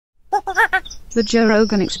The Joe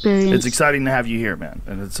Rogan Experience. It's exciting to have you here, man,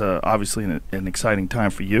 and it's obviously an exciting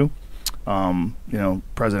time for you. You know,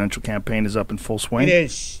 presidential campaign is up in full swing.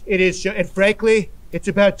 It is, and frankly, it's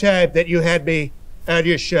about time that you had me on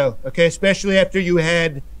your show, okay? Especially after you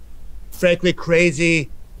had, frankly, crazy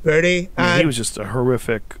Bernie. I mean, he was just a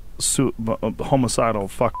horrific, homicidal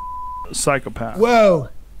psychopath. Whoa,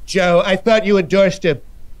 Joe, I thought you endorsed him.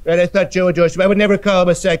 Right? I thought Joe endorsed him. I would never call him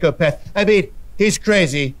a psychopath. I mean, he's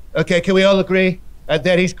crazy. Okay, can we all agree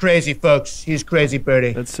that he's crazy, folks? He's crazy,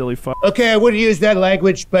 Bernie. That's silly fuck. Okay, I wouldn't use that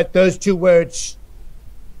language, but those two words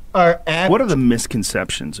are apt. What are the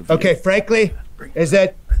misconceptions of Okay, you? frankly, is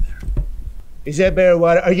that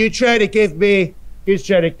marijuana? Are you trying to give me... He's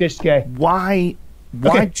trying to... This guy. Why?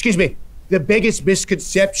 Okay, excuse me. The biggest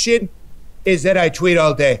misconception is that I tweet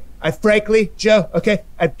all day. Frankly, Joe, okay,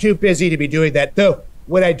 I'm too busy to be doing that. Though,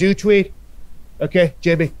 when I do tweet, okay,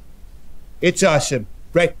 Jimmy, it's awesome,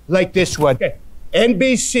 right? Like this one. Okay.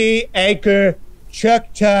 NBC anchor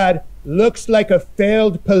Chuck Todd looks like a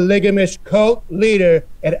failed polygamous cult leader,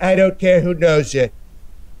 and I don't care who knows it.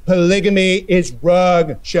 Polygamy is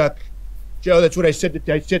wrong, Chuck. Joe, that's what I said.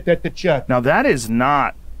 I said that to Chuck. Now, that is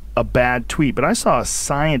not a bad tweet, but I saw a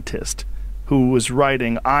scientist who was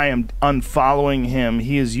writing, I am unfollowing him.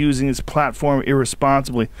 He is using his platform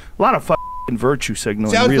irresponsibly. A lot of fucking virtue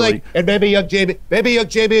signaling, Sounds really. like, and maybe young Jamie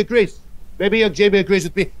agrees. Maybe young Jamie agrees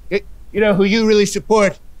with me. You know, who you really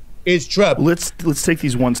support is Trump. Let's take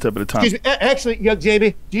these one step at a time. Excuse me, actually, young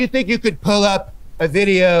Jamie, do you think you could pull up a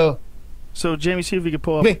video? So, Jamie, see if you could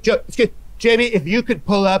pull up. Jamie, if you could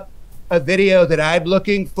pull up a video that I'm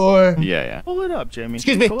looking for. Yeah. Pull it up, Jamie.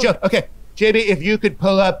 Excuse me, Joe. Okay, Jamie, if you could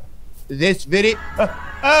pull up this video.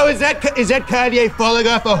 Oh, is that Kanye falling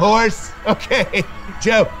off a horse? Okay,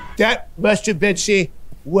 Joe, that must have been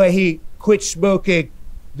where he quit smoking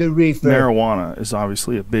the reefer. Marijuana is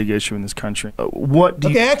obviously a big issue in this country. What do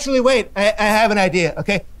you... Okay, actually, wait. I have an idea.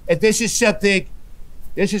 Okay, and this is something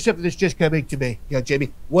that's just coming to me, young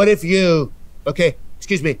Jamie. What if you,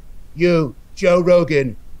 excuse me, you, Joe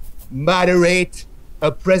Rogan, moderate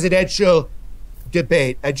a presidential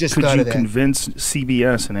debate? I just thought of that. Could you convince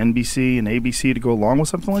CBS and NBC and ABC to go along with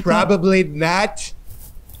something like that? Probably not,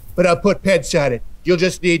 but I'll put pence on it. You'll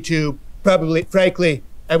just need to frankly,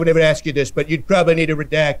 I would never ask you this, but you'd probably need to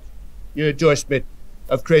redact your endorsement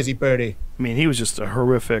of Crazy Bernie. I mean, he was just a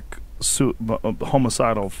horrific,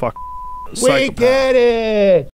 homicidal psychopath. We get it!